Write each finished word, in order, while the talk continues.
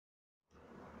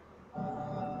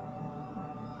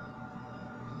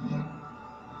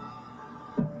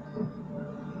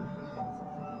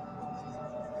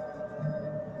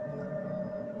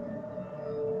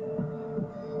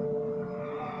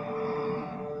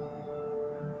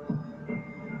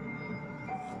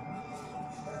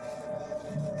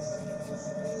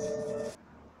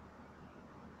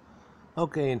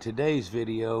Okay, in today's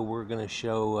video we're going to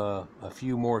show a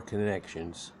few more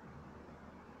connections,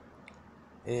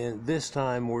 and this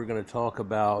time we're going to talk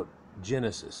about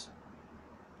Genesis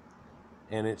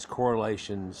and its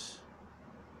correlations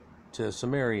to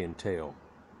Sumerian tale.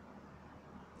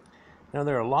 Now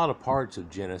there are a lot of parts of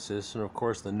Genesis, and of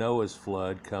course the Noah's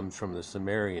flood comes from the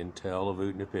Sumerian tale of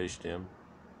Utnapishtim,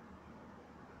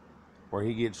 where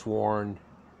he gets warned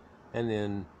and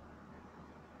then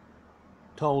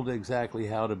told exactly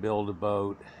how to build a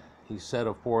boat. He set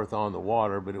forth on the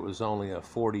water, but it was only a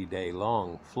 40-day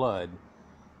long flood.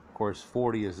 Of course,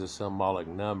 40 is a symbolic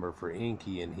number for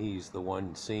Enki, and he's the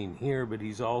one seen here, but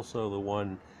he's also the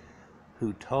one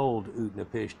who told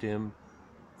Utnapishtim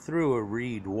through a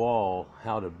reed wall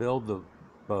how to build the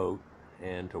boat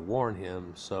and to warn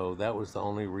him. So that was the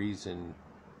only reason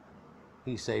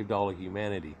he saved all of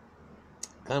humanity.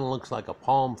 Kind of looks like a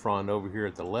palm frond over here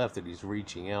at the left that he's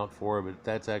reaching out for, but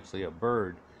that's actually a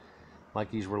bird,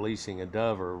 like he's releasing a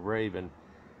dove or a raven.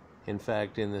 In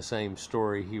fact, in the same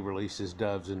story, he releases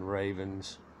doves and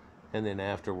ravens, and then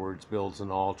afterwards builds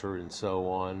an altar and so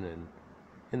on. And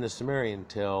in the Sumerian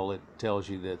tale, it tells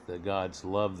you that the gods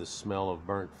love the smell of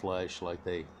burnt flesh, like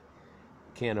they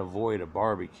can't avoid a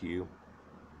barbecue.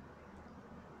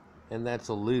 And that's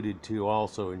alluded to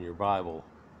also in your Bible.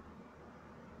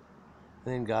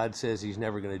 Then God says he's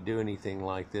never going to do anything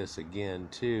like this again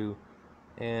too,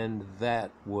 and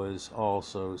that was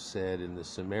also said in the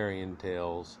Sumerian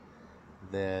tales,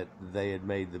 that they had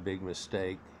made the big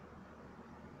mistake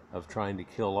of trying to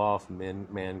kill off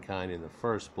mankind in the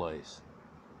first place.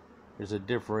 There's a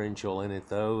differential in it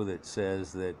though that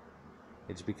says that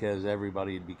it's because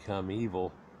everybody had become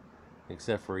evil,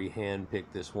 except for he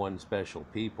handpicked this one special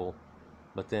people,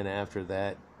 but then after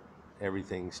that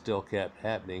everything still kept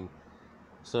happening.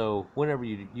 So whenever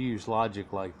you use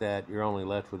logic like that, you're only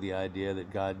left with the idea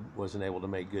that God wasn't able to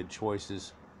make good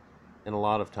choices, and a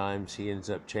lot of times he ends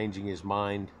up changing his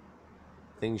mind.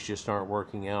 Things just aren't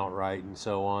working out right and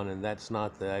so on, and that's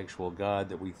not the actual God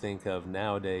that we think of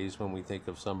nowadays when we think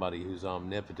of somebody who's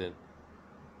omnipotent.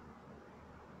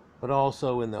 But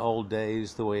also in the old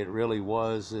days, the way it really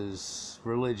was is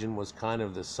religion was kind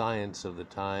of the science of the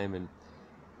time, and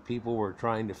people were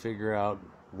trying to figure out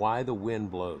why the wind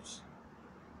blows.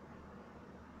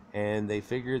 And they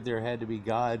figured there had to be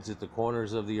gods at the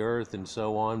corners of the earth and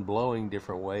so on, blowing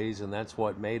different ways, and that's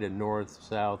what made a north,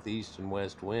 south, east, and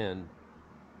west wind.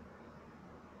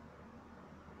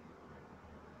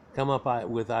 Come up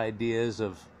with ideas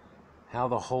of how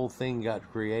the whole thing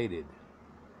got created.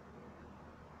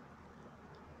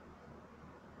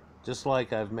 Just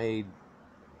like I've made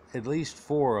at least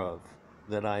 4 of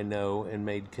that I know, and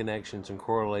made connections and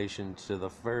correlations to the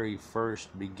very first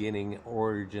beginning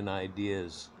origin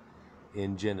ideas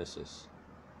in Genesis,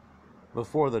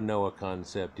 before the Noah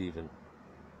concept even.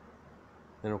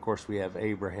 And of course we have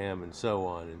Abraham and so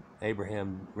on, and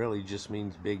Abraham really just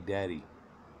means Big Daddy.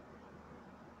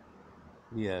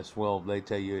 Yes, well, they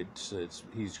tell you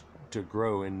he's to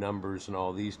grow in numbers and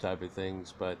all these type of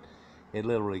things, but it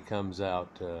literally comes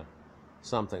out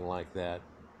something like that.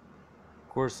 Of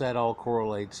course, that all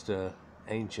correlates to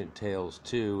ancient tales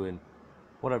too, and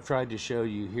what I've tried to show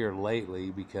you here lately,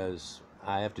 because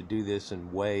I have to do this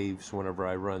in waves whenever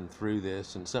I run through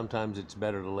this, and sometimes it's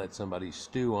better to let somebody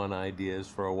stew on ideas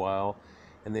for a while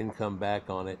and then come back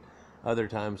on it. Other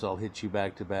times I'll hit you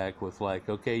back to back with like,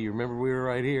 okay, you remember we were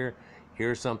right here,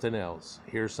 here's something else,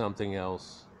 here's something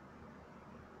else,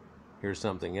 here's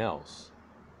something else.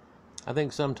 I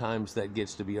think sometimes that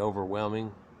gets to be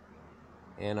overwhelming,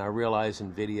 and I realize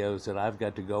in videos that I've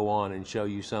got to go on and show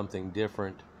you something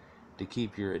different to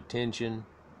keep your attention,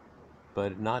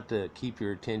 but not to keep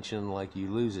your attention like you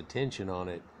lose attention on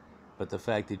it, but the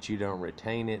fact that you don't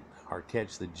retain it or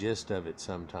catch the gist of it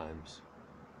sometimes.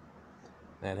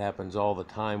 That happens all the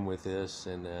time with this,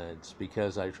 and it's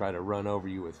because I try to run over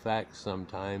you with facts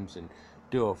sometimes and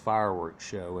do a fireworks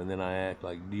show, and then I act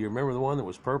like, do you remember the one that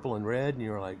was purple and red? And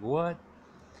you're like, what?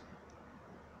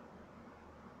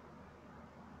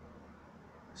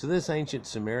 So this ancient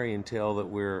Sumerian tale that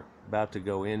we're about to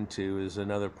go into is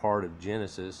another part of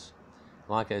Genesis.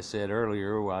 Like I said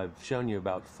earlier, I've shown you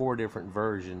about 4 different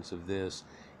versions of this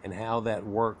and how that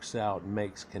works out and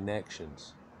makes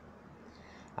connections.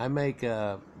 I make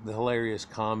the hilarious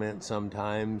comment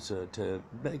sometimes to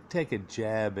take a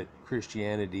jab at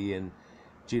Christianity and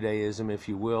Judaism, if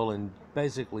you will, and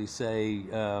basically say,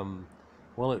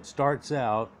 well, it starts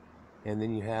out, and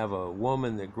then you have a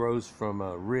woman that grows from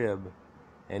a rib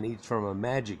and eats from a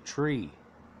magic tree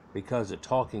because a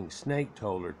talking snake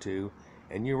told her to,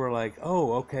 and you were like,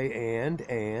 oh, okay,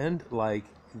 and like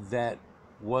that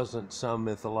wasn't some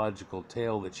mythological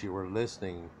tale that you were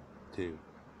listening to.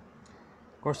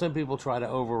 Of course, some people try to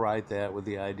overwrite that with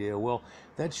the idea, well,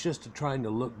 that's just trying to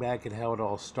look back at how it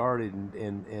all started,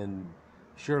 and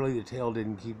surely the tale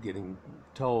didn't keep getting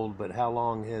told, but how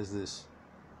long has this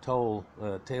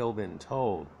tale been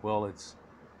told? Well, it's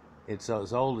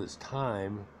as old as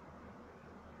time.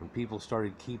 When people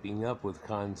started keeping up with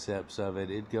concepts of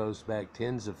it, it goes back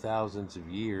tens of thousands of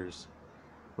years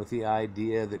with the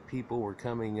idea that people were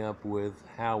coming up with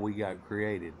how we got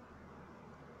created.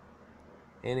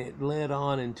 And it led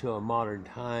on into a modern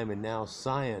time, and now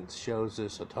science shows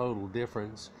us a total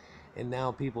difference, and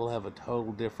now people have a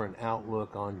total different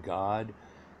outlook on God.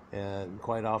 And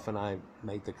quite often I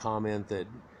make the comment that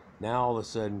now all of a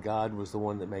sudden God was the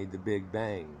one that made the Big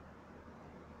Bang,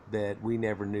 that we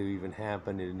never knew even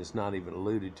happened, and it's not even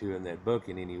alluded to in that book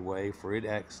in any way, for it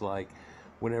acts like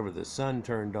whenever the sun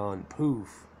turned on,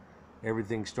 poof,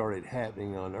 everything started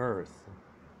happening on Earth.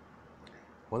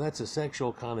 Well, that's a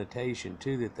sexual connotation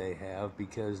too that they have,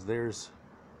 because there's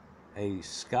a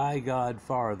sky god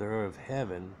father of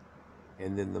heaven,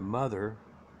 and then the mother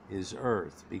is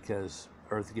Earth, because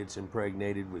Earth gets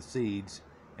impregnated with seeds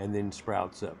and then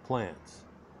sprouts up plants.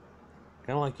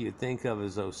 Kind of like you'd think of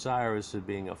as Osiris as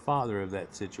being a father of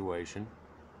that situation.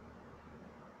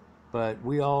 But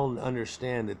we all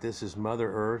understand that this is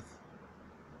Mother Earth.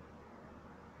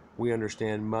 We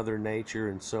understand Mother Nature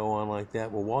and so on like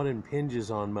that. Well, what impinges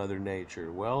on Mother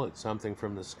Nature? Well, it's something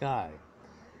from the sky.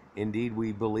 Indeed,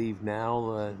 we believe now,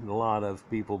 a lot of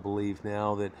people believe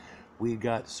now, that we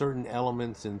got certain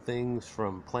elements and things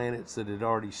from planets that had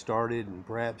already started and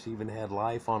perhaps even had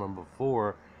life on them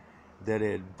before, that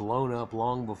had blown up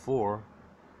long before.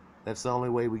 That's the only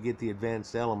way we get the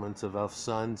advanced elements of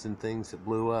suns and things that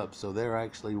blew up. So there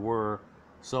actually were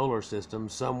solar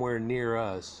systems somewhere near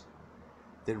us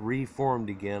that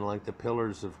reformed again like the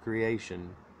pillars of creation.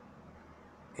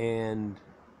 And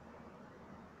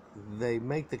they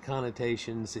make the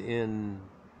connotations in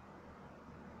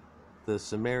the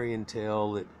Sumerian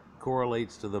tale that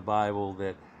correlates to the Bible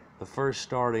that the first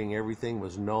starting, everything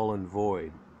was null and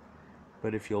void.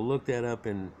 But if you'll look that up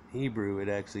in Hebrew, it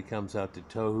actually comes out to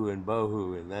tohu and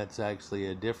bohu, and that's actually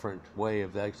a different way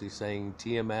of actually saying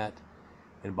Tiamat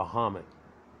and Bahamut.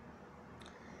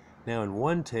 Now, in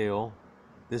one tale,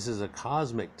 this is a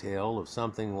cosmic tale of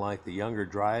something like the Younger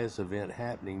Dryas event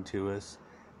happening to us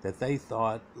that they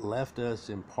thought left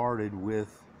us imparted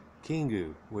with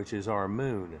Kingu, which is our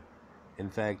moon. In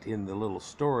fact, in the little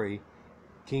story,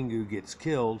 Kingu gets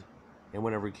killed, and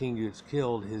whenever Kingu gets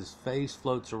killed, his face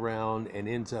floats around and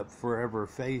ends up forever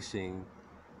facing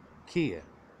Kia,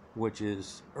 which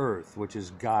is Earth, which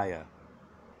is Gaia.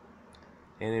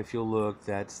 And if you'll look,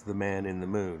 that's the man in the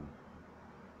moon,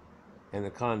 and the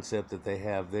concept that they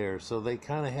have there. So they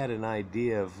kind of had an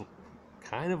idea of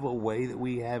kind of a way that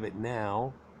we have it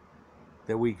now,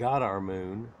 that we got our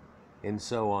moon, and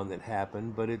so on, that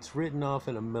happened, but it's written off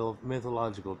in a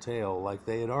mythological tale, like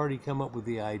they had already come up with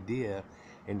the idea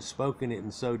and spoken it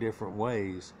in so different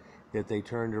ways that they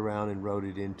turned around and wrote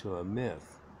it into a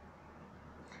myth.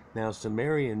 Now,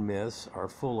 Sumerian myths are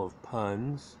full of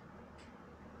puns,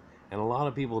 and a lot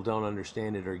of people don't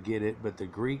understand it or get it, but the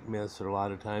Greek myths a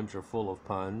lot of times are full of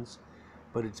puns,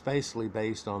 but it's basically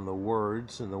based on the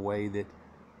words and the way that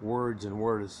words and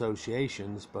word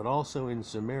associations, but also in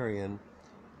Sumerian,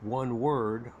 one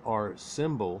word or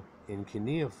symbol in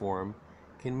cuneiform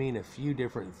can mean a few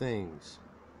different things.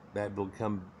 That will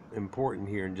become important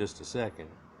here in just a second.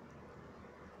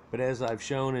 But as I've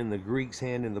shown in the Greek's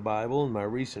Hand in the Bible in my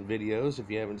recent videos, if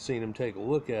you haven't seen them, take a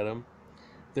look at them,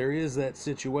 there is that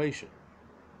situation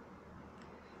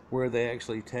where they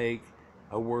actually take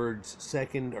a word's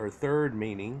second or third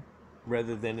meaning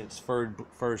rather than its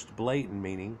first blatant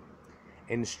meaning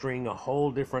and string a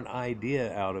whole different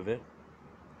idea out of it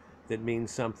that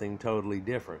means something totally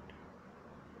different.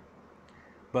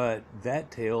 But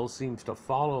that tale seems to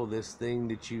follow this thing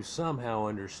that you somehow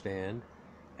understand,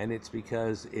 and it's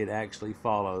because it actually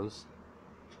follows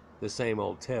the same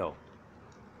old tale.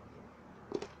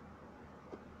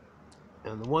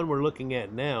 And the one we're looking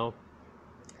at now,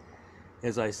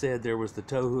 as I said, there was the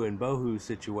tohu and bohu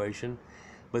situation,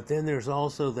 but then there's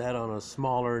also that on a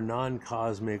smaller,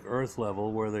 non-cosmic earth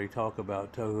level where they talk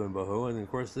about tohu and bohu, and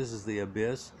of course this is the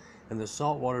abyss and the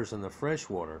salt waters and the fresh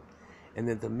water, and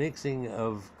that the mixing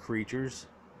of creatures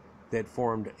that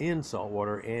formed in salt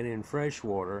water and in fresh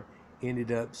water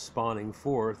ended up spawning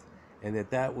forth, and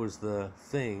that was the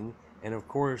thing. And of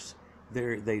course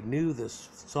they knew the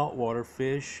saltwater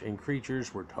fish and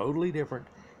creatures were totally different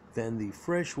than the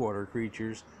freshwater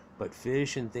creatures, but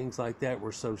fish and things like that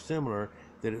were so similar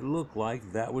that it looked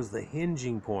like that was the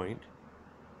hinging point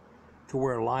to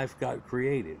where life got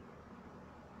created.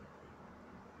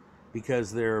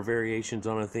 Because there are variations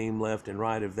on a theme left and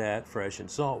right of that, fresh and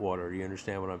salt water. Do you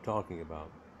understand what I'm talking about?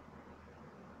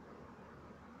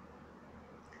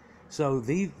 So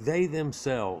they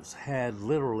themselves had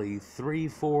literally 3,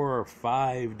 4, or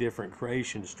 5 different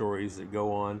creation stories that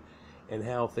go on and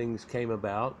how things came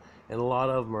about. And a lot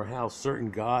of them are how certain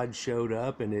gods showed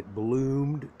up and it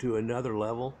bloomed to another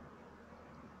level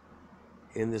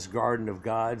in this garden of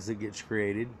gods that gets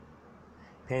created.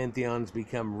 Pantheons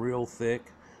become real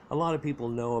thick. A lot of people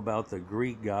know about the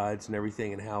Greek gods and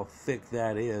everything and how thick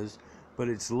that is, but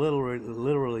it's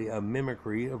literally a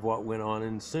mimicry of what went on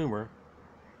in Sumer.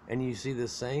 And you see the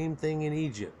same thing in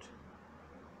Egypt,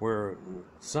 where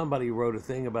somebody wrote a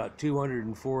thing about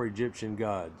 204 Egyptian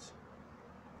gods.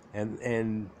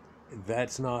 And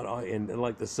that's not, and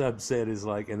like the subset is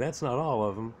like, and that's not all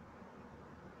of them.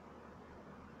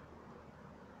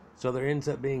 So there ends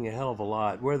up being a hell of a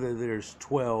lot. Whether there's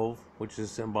 12, which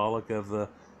is symbolic of the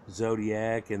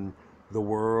zodiac and the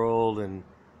world and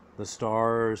the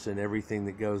stars and everything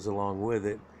that goes along with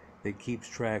it, that keeps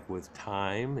track with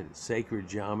time and sacred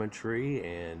geometry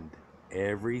and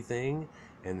everything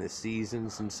and the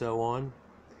seasons and so on.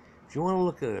 If you want to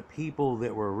look at a people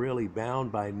that were really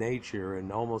bound by nature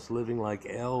and almost living like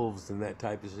elves in that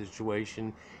type of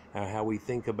situation, how we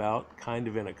think about kind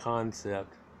of in a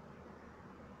concept,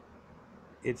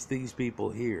 it's these people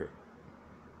here,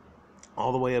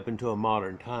 all the way up into a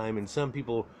modern time. And some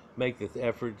people make the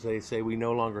effort, they say we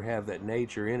no longer have that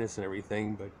nature in us and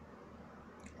everything, but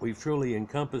we've truly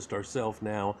encompassed ourselves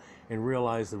now and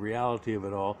realized the reality of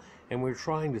it all, and we're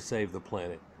trying to save the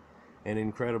planet. And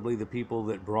incredibly, the people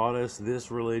that brought us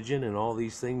this religion and all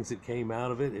these things that came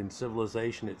out of it and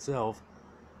civilization itself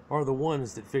are the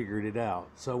ones that figured it out.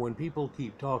 So when people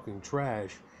keep talking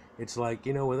trash, it's like,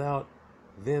 you know, without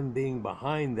them being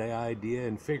behind the idea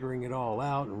and figuring it all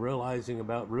out and realizing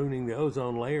about ruining the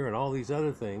ozone layer and all these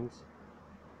other things.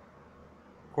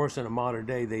 Of course, in a modern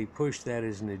day, they push that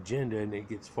as an agenda and it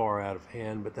gets far out of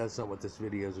hand, but that's not what this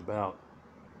video is about.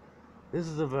 This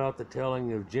is about the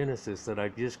telling of Genesis that I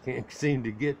just can't seem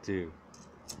to get to.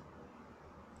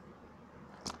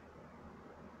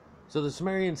 So the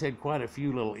Sumerians had quite a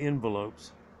few little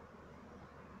envelopes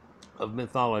of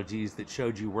mythologies that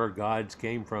showed you where gods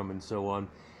came from and so on.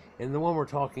 And the one we're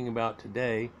talking about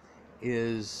today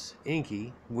is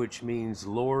Enki, which means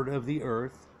Lord of the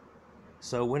Earth.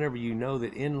 So whenever you know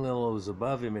that Enlil was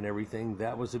above him and everything,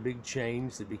 that was a big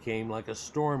change that became like a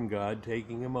storm god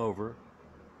taking him over.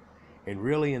 And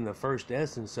really in the first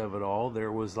essence of it all,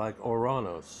 there was like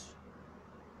Oranos.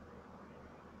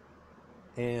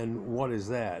 And what is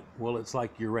that? Well, it's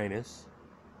like Uranus.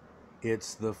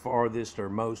 It's the farthest or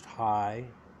most high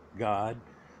God.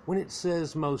 When it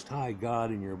says most high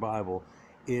God in your Bible,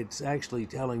 it's actually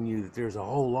telling you that there's a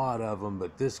whole lot of them,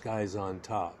 but this guy's on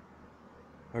top.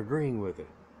 Agreeing with it.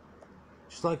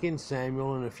 Just like in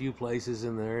Samuel and a few places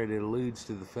in there, it alludes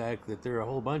to the fact that there are a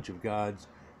whole bunch of gods,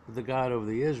 but the God of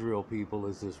the Israel people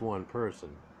is this one person.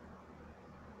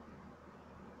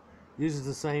 Uses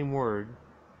the same word.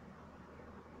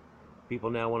 People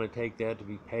now want to take that to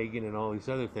be pagan and all these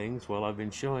other things. Well, I've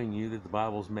been showing you that the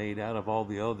Bible's made out of all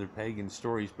the other pagan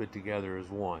stories put together as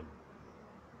one.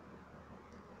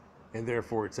 And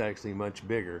therefore it's actually much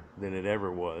bigger than it ever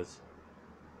was.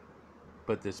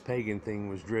 But this pagan thing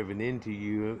was driven into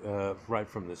you right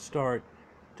from the start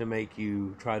to make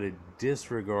you try to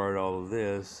disregard all of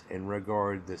this and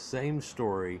regard the same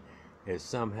story as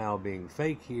somehow being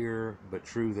fake here but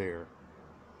true there.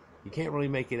 You can't really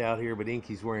make it out here, but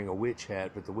Enki's wearing a witch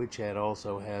hat, but the witch hat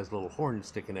also has little horns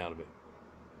sticking out of it.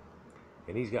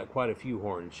 And he's got quite a few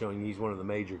horns, showing he's one of the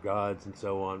major gods and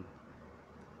so on.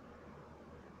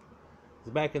 It's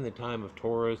back in the time of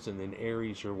Taurus and then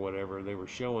Aries or whatever, they were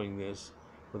showing this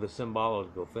with a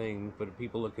symbolical thing, but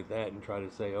people look at that and try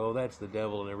to say, oh, that's the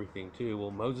devil and everything too.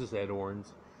 Well, Moses had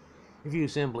horns. If you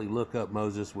simply look up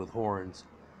Moses with horns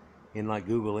in like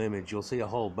Google image, you'll see a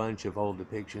whole bunch of old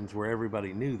depictions where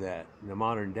everybody knew that. In the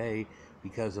modern day,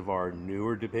 because of our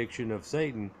newer depiction of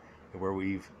Satan, where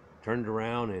we've turned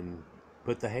around and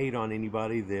put the hate on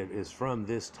anybody that is from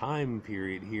this time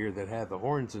period here that have the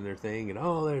horns in their thing, and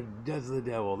oh, that's the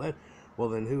devil. Well,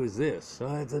 then who is this?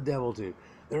 Oh, that's the devil too.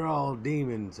 They're all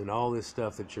demons and all this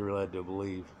stuff that you're led to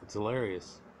believe. It's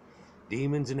hilarious.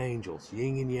 Demons and angels,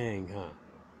 yin and yang, huh?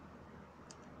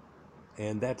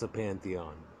 And that's a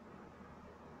pantheon.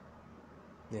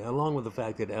 Yeah, along with the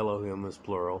fact that Elohim is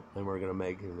plural, and we're going to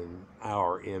make him in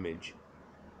our image.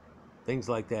 Things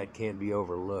like that can't be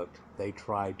overlooked. They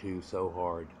try to so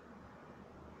hard.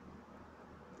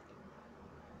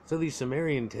 So these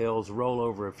Sumerian tales roll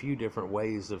over a few different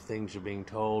ways of things are being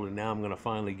told, and now I'm going to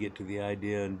finally get to the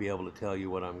idea and be able to tell you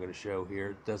what I'm going to show here.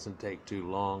 It doesn't take too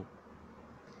long.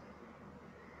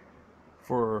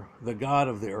 For the god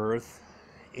of the earth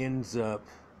ends up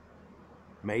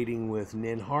mating with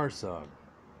Ninharsag.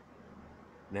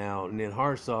 Now,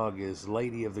 Ninharsag is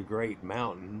Lady of the Great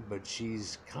Mountain, but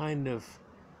she's kind of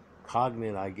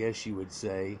cognate, I guess you would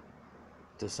say,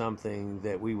 to something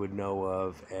that we would know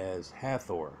of as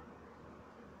Hathor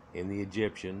in the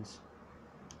Egyptians.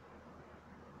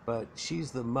 But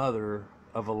she's the mother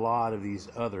of a lot of these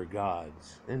other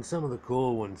gods, and some of the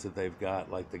cool ones that they've got,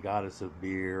 like the goddess of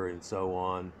beer and so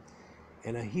on,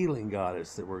 and a healing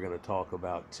goddess that we're going to talk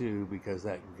about too, because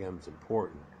that becomes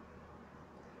important.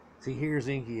 See, here's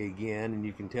Enki again, and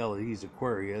you can tell that he's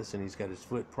Aquarius, and he's got his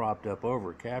foot propped up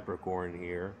over Capricorn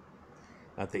here.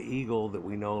 Not the eagle that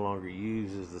we no longer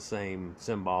use is the same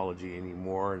symbology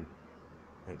anymore, and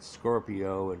that's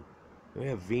Scorpio, and we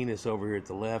have Venus over here at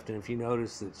the left, and if you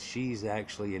notice that she's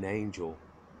actually an angel.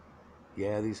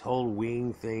 Yeah, this whole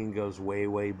wing thing goes way,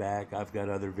 way back. I've got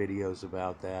other videos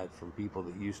about that from people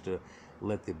that used to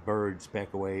let the birds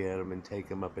peck away at them and take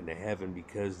them up into heaven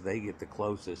because they get the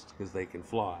closest because they can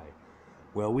fly.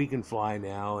 Well, we can fly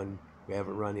now, and we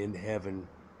haven't run into heaven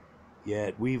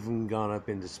yet. We've even gone up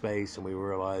into space, and we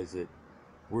realize that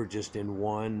we're just in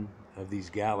one of these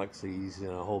galaxies in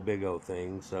a whole big old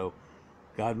thing. So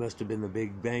God must have been the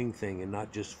Big Bang thing and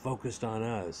not just focused on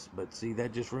us. But see,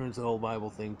 that just ruins the whole Bible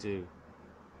thing too.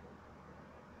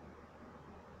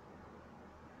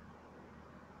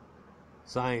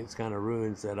 Science kind of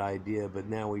ruins that idea, but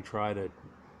now we try to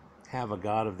have a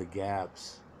God of the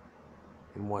gaps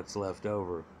in what's left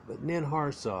over. But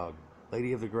Ninharsag,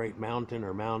 Lady of the Great Mountain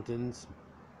or mountains,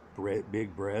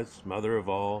 big breasts, mother of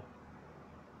all.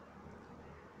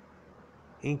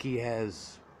 Enki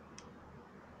has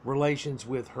relations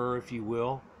with her, if you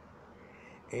will,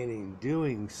 and in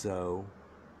doing so,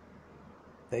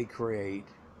 they create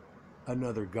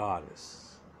another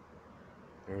goddess.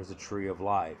 There's a tree of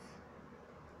life.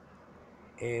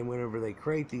 And whenever they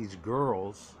create these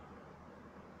girls,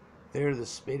 they're the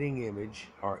spitting image,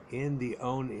 are in the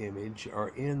own image, are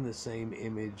in the same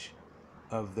image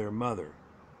of their mother.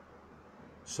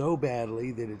 So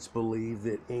badly that it's believed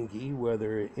that Enki,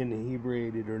 whether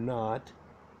inebriated or not,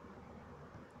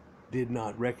 did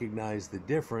not recognize the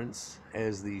difference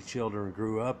as the children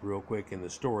grew up real quick in the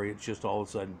story. It's just all of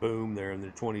a sudden, boom, they're in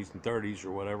their 20s and 30s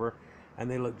or whatever, and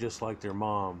they look just like their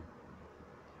mom,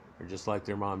 or just like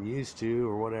their mom used to,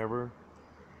 or whatever.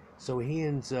 So he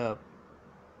ends up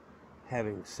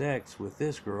having sex with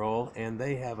this girl, and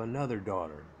they have another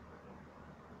daughter.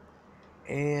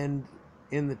 And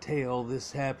in the tale,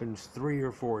 this happens 3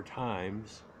 or 4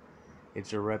 times.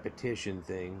 It's a repetition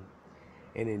thing.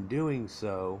 And in doing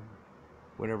so,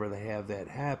 whenever they have that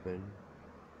happen,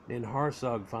 then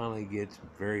Ninharsag finally gets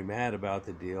very mad about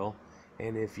the deal.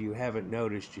 And if you haven't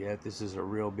noticed yet, this is a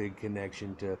real big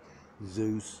connection to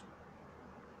Zeus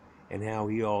and how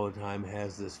he all the time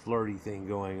has this flirty thing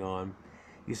going on.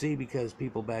 You see, because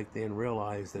people back then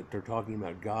realized that they're talking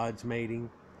about gods mating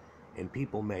and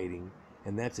people mating,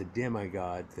 and that's a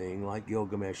demigod thing like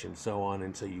Gilgamesh and so on,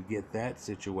 and so you get that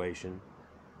situation.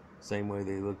 Same way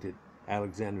they looked at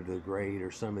Alexander the Great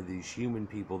or some of these human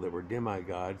people that were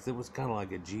demigods. It was kind of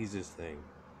like a Jesus thing.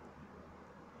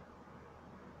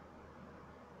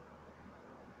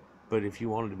 But if you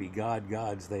wanted to be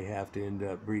gods, they have to end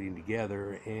up breeding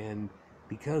together, and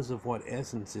because of what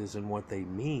essence is and what they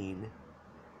mean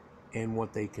and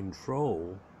what they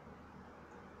control,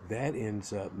 that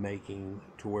ends up making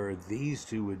to where these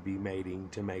two would be mating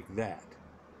to make that.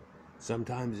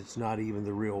 Sometimes it's not even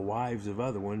the real wives of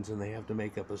other ones, and they have to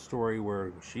make up a story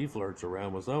where she flirts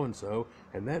around with so-and-so,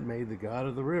 and that made the god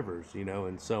of the rivers,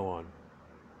 and so on.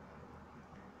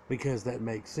 Because that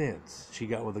makes sense. She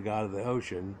got with the god of the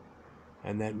ocean,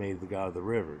 and that made the god of the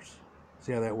rivers.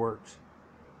 See how that works?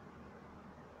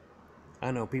 I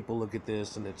know people look at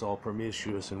this and it's all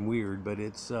promiscuous and weird, but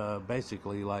it's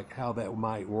basically like how that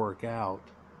might work out.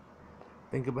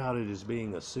 Think about it as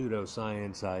being a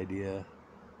pseudoscience idea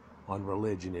on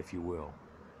religion, if you will.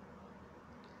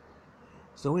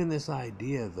 So in this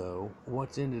idea, though,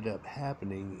 what's ended up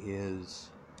happening is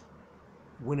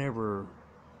whenever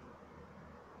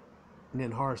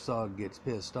Ninharsag gets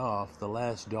pissed off, the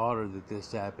last daughter that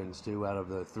this happens to out of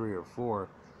the 3 or 4,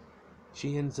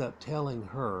 she ends up telling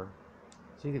her.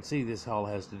 So you can see this all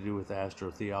has to do with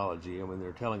astrotheology. I mean,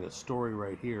 they're telling a story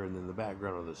right here, and then the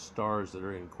background of the stars that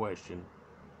are in question.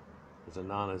 There's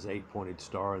Inanna's 8-pointed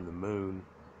star and the moon.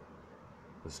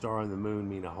 The star and the moon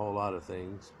mean a whole lot of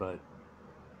things, but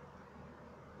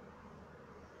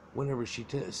whenever she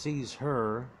sees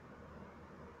her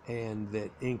and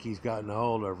that Enki's gotten a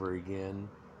hold of her again,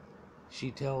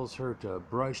 she tells her to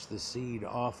brush the seed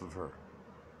off of her.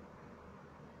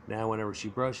 Now, whenever she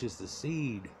brushes the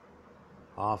seed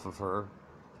off of her,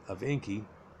 of Enki,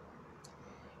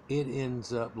 it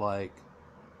ends up like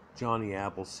Johnny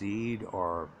Appleseed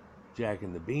or Jack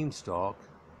and the Beanstalk,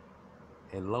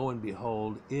 and lo and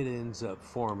behold, it ends up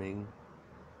forming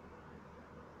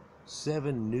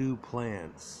 7 new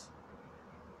plants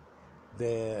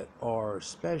that are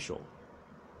special.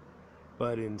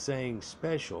 But in saying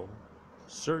special,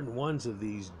 certain ones of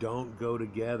these don't go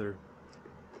together.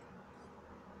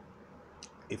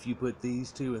 If you put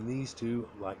these two and these two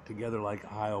like together like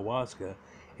ayahuasca,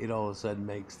 it all of a sudden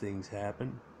makes things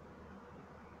happen.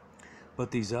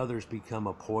 But these others become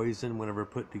a poison whenever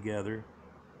put together.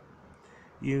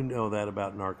 You know that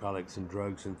about narcotics and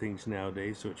drugs and things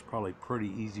nowadays, so it's probably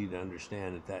pretty easy to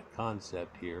understand that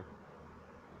concept here.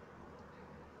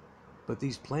 But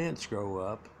these plants grow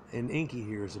up, and Enki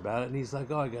hears about it, and he's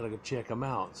like, oh, I gotta go check them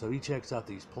out. So he checks out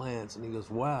these plants, and he goes,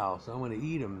 wow, so I'm gonna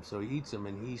eat them. So he eats them,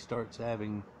 and he starts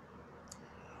having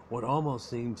what almost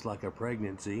seems like a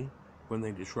pregnancy when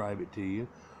they describe it to you,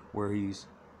 where he's,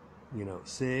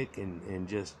 sick and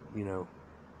just,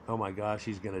 oh my gosh,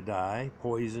 he's gonna die,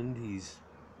 poisoned, he's,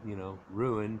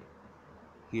 ruined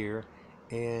here.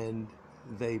 And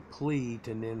they plead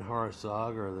to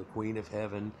Ninharsag, or the Queen of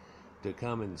Heaven, to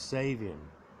come and save him.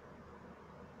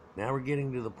 Now we're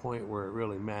getting to the point where it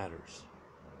really matters.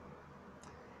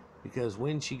 Because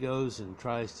when she goes and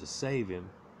tries to save him,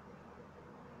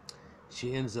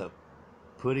 she ends up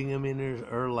putting him in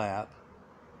her lap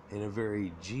in a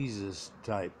very Jesus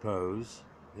type pose,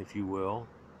 if you will.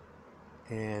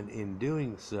 And in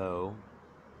doing so,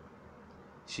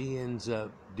 she ends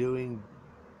up doing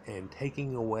and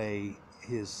taking away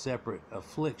his separate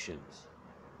afflictions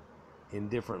in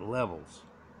different levels.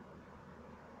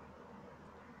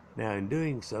 Now, in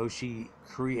doing so, she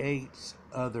creates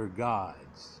other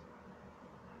gods.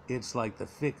 It's like the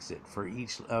fix-it for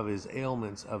each of his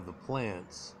ailments of the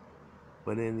plants,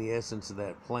 but in the essence of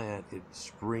that plant, it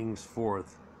springs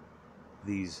forth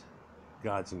these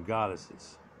gods and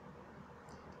goddesses.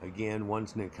 Again,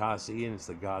 one's Nikasi, and it's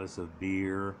the goddess of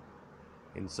beer,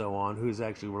 and so on, who's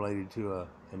actually related to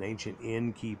an ancient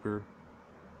innkeeper,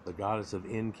 the goddess of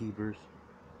innkeepers.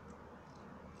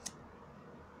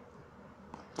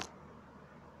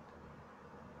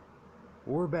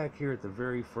 We're back here at the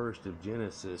very first of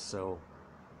Genesis, so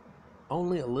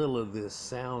only a little of this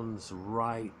sounds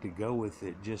right to go with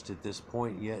it just at this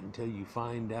point yet, until you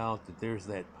find out that there's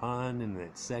that pun and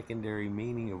that secondary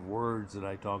meaning of words that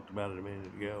I talked about a minute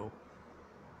ago.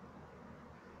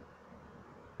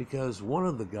 Because one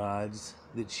of the gods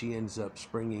that she ends up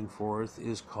springing forth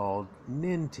is called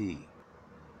Ninti.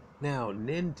 Now,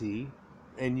 Ninti,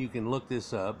 and you can look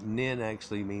this up, Nin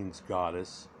actually means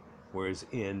goddess, whereas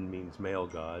In means male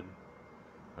god,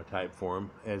 or type form,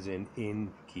 as in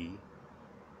Enki.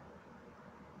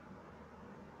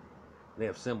 They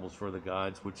have symbols for the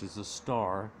gods, which is a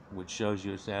star, which shows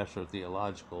you it's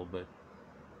astrotheological, but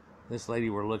this lady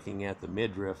we're looking at the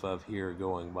midriff of here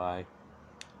going by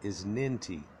is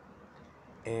Ninti.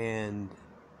 And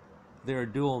there are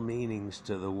dual meanings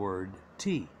to the word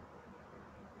T.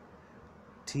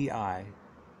 T-I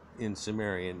in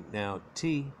Sumerian. Now,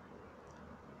 T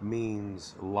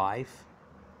means life,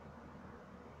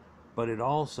 but it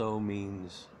also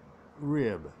means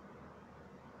rib.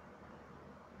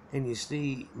 And you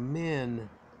see, men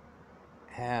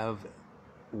have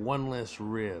one less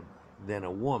rib than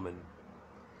a woman.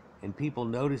 And people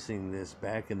noticing this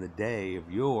back in the day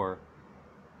of yore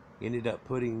ended up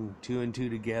putting 2 and 2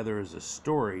 together as a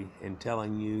story and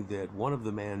telling you that one of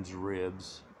the man's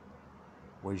ribs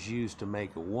was used to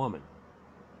make a woman.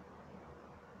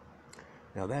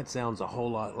 Now that sounds a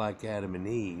whole lot like Adam and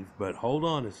Eve, but hold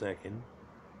on a second.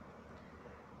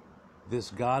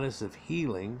 This goddess of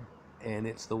healing, and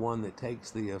it's the one that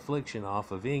takes the affliction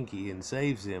off of Enki and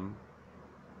saves him,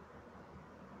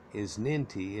 is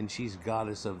Ninti, and she's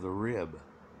goddess of the rib.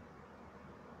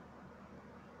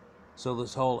 So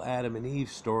this whole Adam and Eve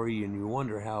story, and you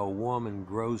wonder how a woman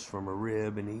grows from a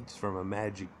rib and eats from a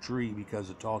magic tree because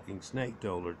a talking snake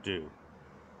told her to.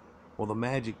 Well, the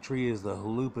magic tree is the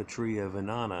Halupa tree of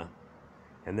Inanna,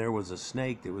 and there was a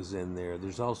snake that was in there.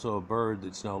 There's also a bird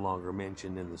that's no longer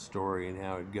mentioned in the story and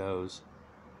how it goes,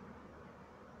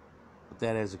 but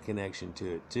that has a connection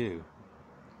to it too.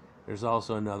 There's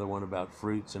also another one about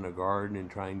fruits in a garden and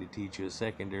trying to teach you a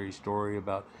secondary story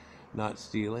about not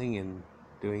stealing and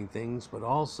doing things. But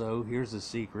also, here's a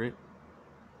secret.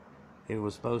 It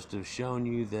was supposed to have shown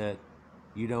you that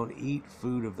You don't eat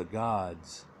food of the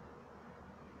gods.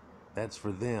 That's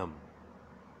for them.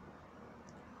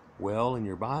 Well, in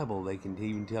your Bible, they can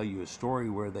even tell you a story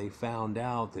where they found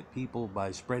out that people,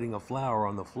 by spreading a flour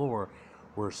on the floor,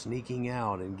 were sneaking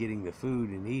out and getting the food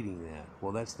and eating that.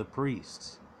 Well, that's the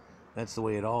priests. That's the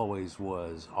way it always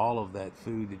was. All of that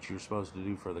food that you're supposed to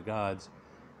do for the gods,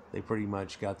 they pretty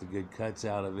much got the good cuts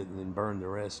out of it and then burned the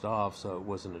rest off, so it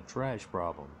wasn't a trash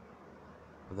problem.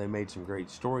 But they made some great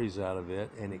stories out of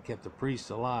it, and it kept the priests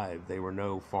alive. They were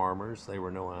no farmers. They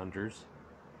were no hunters.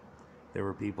 There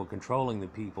were people controlling the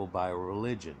people by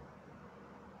religion.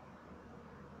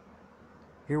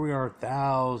 Here we are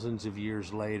thousands of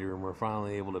years later, and we're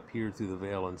finally able to peer through the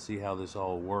veil and see how this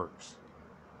all works.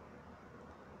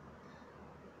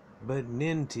 But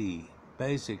Ninti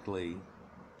basically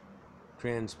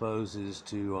transposes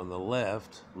to, on the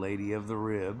left, Lady of the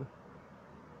Rib.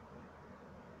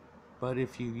 But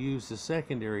if you use the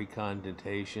secondary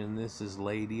connotation, this is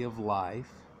Lady of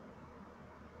Life,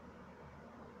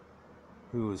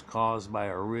 who was caused by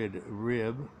a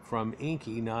rib from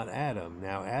Enki, not Adam.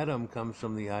 Now, Adam comes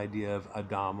from the idea of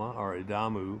Adamu, or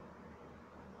Adamu,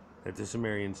 that the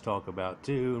Sumerians talk about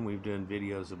too, and we've done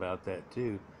videos about that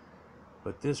too.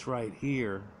 But this right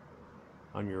here,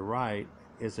 on your right,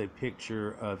 is a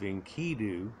picture of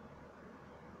Enkidu,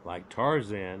 like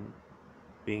Tarzan,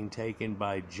 being taken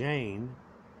by Jane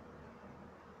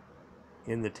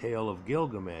in the tale of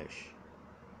Gilgamesh,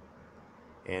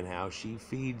 and how she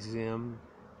feeds him.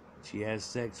 She has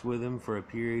sex with him for a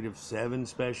period of 7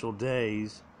 special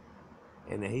days,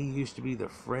 and he used to be the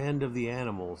friend of the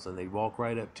animals, and they'd walk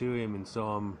right up to him and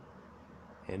saw him.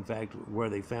 In fact, where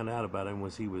they found out about him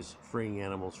was he was freeing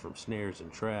animals from snares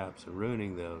and traps and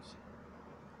ruining those.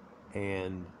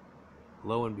 And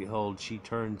lo and behold, she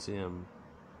turns him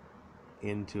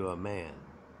into a man.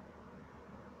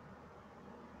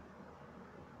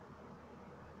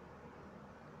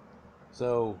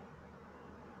 So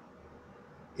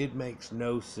it makes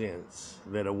no sense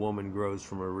that a woman grows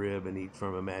from a rib and eats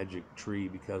from a magic tree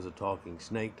because a talking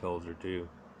snake told her to.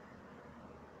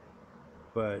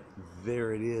 But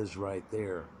there it is right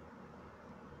there.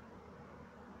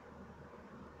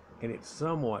 And it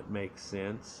somewhat makes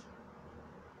sense,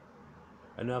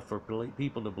 enough for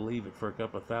people to believe it for a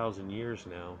couple of thousand years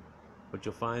now. But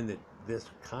you'll find that this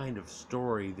kind of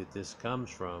story that this comes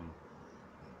from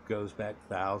goes back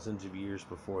thousands of years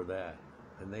before that.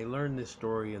 And they learned this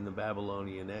story in the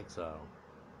Babylonian exile.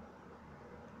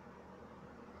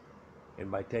 And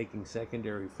by taking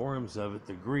secondary forms of it,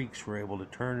 the Greeks were able to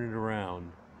turn it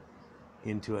around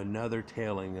into another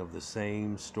telling of the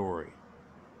same story,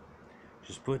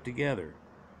 just put together.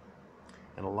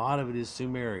 And a lot of it is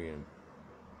Sumerian.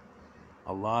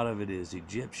 A lot of it is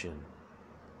Egyptian.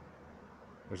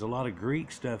 There's a lot of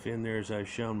Greek stuff in there, as I've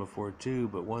shown before too,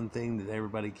 but one thing that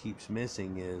everybody keeps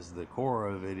missing is the core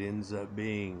of it ends up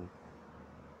being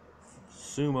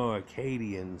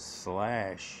Sumo-Akkadian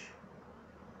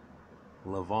 /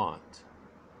 Levant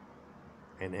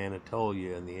and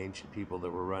Anatolia and the ancient people that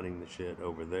were running the shit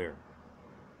over there.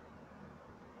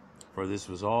 For this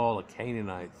was all a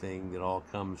Canaanite thing that all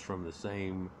comes from the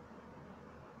same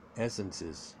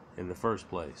essences in the first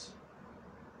place.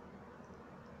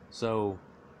 So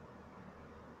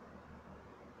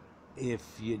if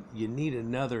you need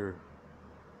another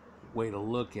way to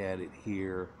look at it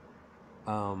here,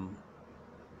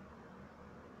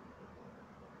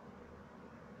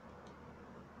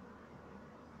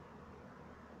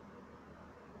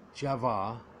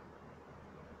 Java,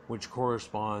 which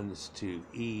corresponds to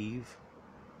Eve,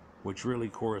 which really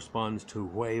corresponds to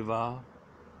Hueva,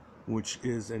 which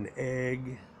is an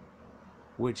egg,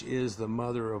 which is the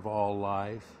mother of all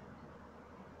life,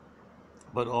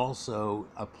 but also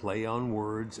a play on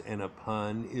words and a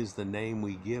pun is the name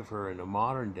we give her in a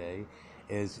modern day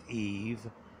as Eve,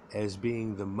 as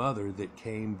being the mother that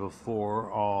came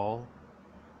before all.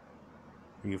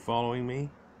 Are you following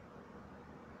me?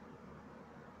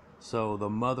 So the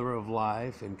mother of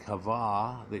life and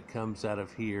Kava that comes out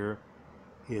of here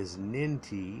is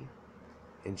Ninti,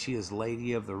 and she is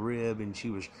Lady of the Rib, and she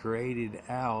was created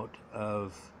out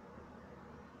of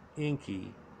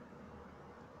Enki,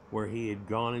 where he had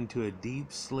gone into a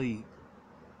deep sleep,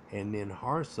 and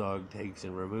Ninharsag takes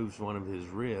and removes one of his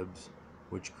ribs,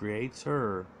 which creates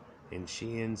her, and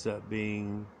she ends up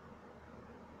being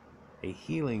a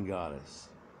healing goddess.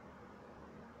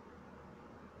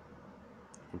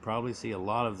 You can probably see a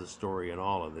lot of the story in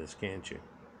all of this, can't you?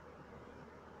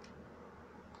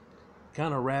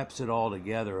 Kind of wraps it all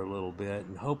together a little bit,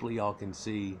 and hopefully y'all can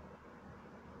see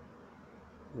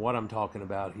what I'm talking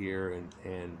about here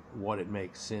and what it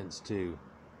makes sense to.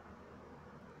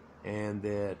 and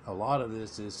that a lot of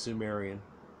this is Sumerian.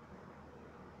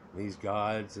 These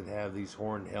gods that have these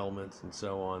horned helmets and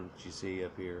so on that you see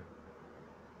up here.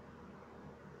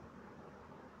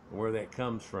 Where that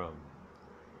comes from.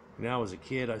 When I was a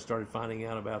kid, I started finding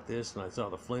out about this, and I saw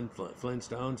the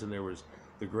Flintstones, and there was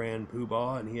the Grand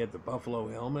Poobah, and he had the buffalo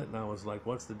helmet, and I was like,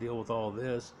 what's the deal with all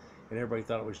this? And everybody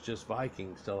thought it was just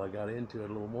Vikings till I got into it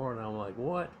a little more, and I'm like,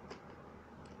 what?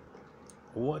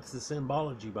 What's the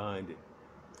symbology behind it?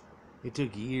 It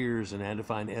took years, and I had to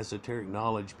find esoteric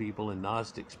knowledge people and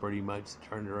Gnostics pretty much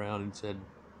turned around and said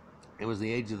it was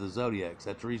the age of the zodiacs.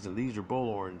 That's the reason these are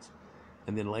bullhorns,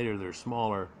 and then later they're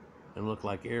smaller and look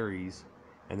like Aries,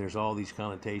 and there's all these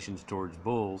connotations towards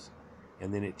bulls,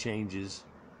 and then it changes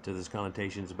to this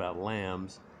connotations about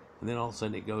lambs, and then all of a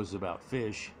sudden it goes about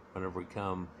fish whenever we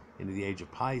come into the age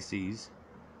of Pisces,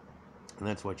 and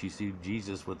that's what you see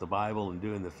Jesus with the Bible and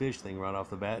doing the fish thing right off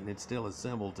the bat, and it's still a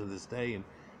symbol to this day, and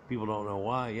people don't know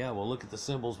why. Yeah, well, look at the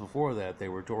symbols before that. They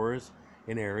were Taurus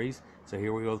and Aries, so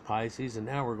here we go with Pisces, and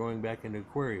now we're going back into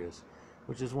Aquarius,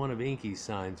 which is one of Enki's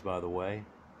signs, by the way.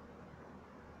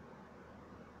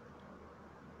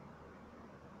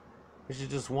 This is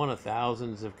just one of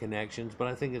thousands of connections, but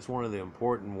I think it's one of the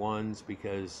important ones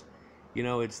because, you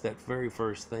know, it's that very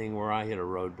first thing where I hit a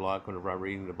roadblock whenever I'm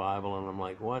reading the Bible, and I'm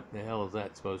like, what the hell is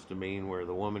that supposed to mean, where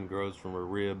the woman grows from her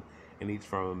rib and eats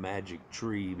from a magic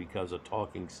tree because a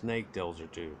talking snake tells her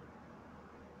to?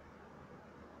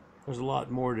 There's a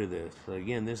lot more to this.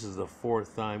 Again, this is the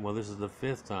fourth time, well, this is the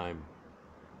fifth time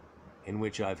in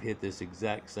which I've hit this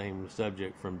exact same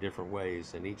subject from different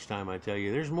ways, and each time I tell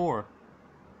you there's more.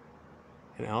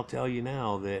 And I'll tell you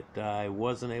now that I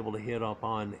wasn't able to hit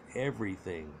upon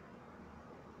everything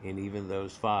in even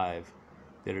those five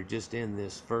that are just in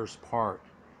this first part,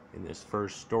 in this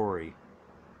first story,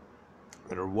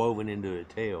 that are woven into a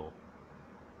tale.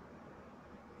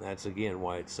 That's again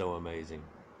why it's so amazing.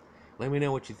 Let me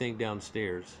know what you think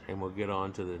downstairs, and we'll get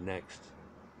on to the next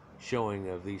showing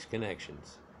of these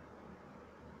connections.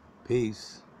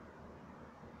 Peace.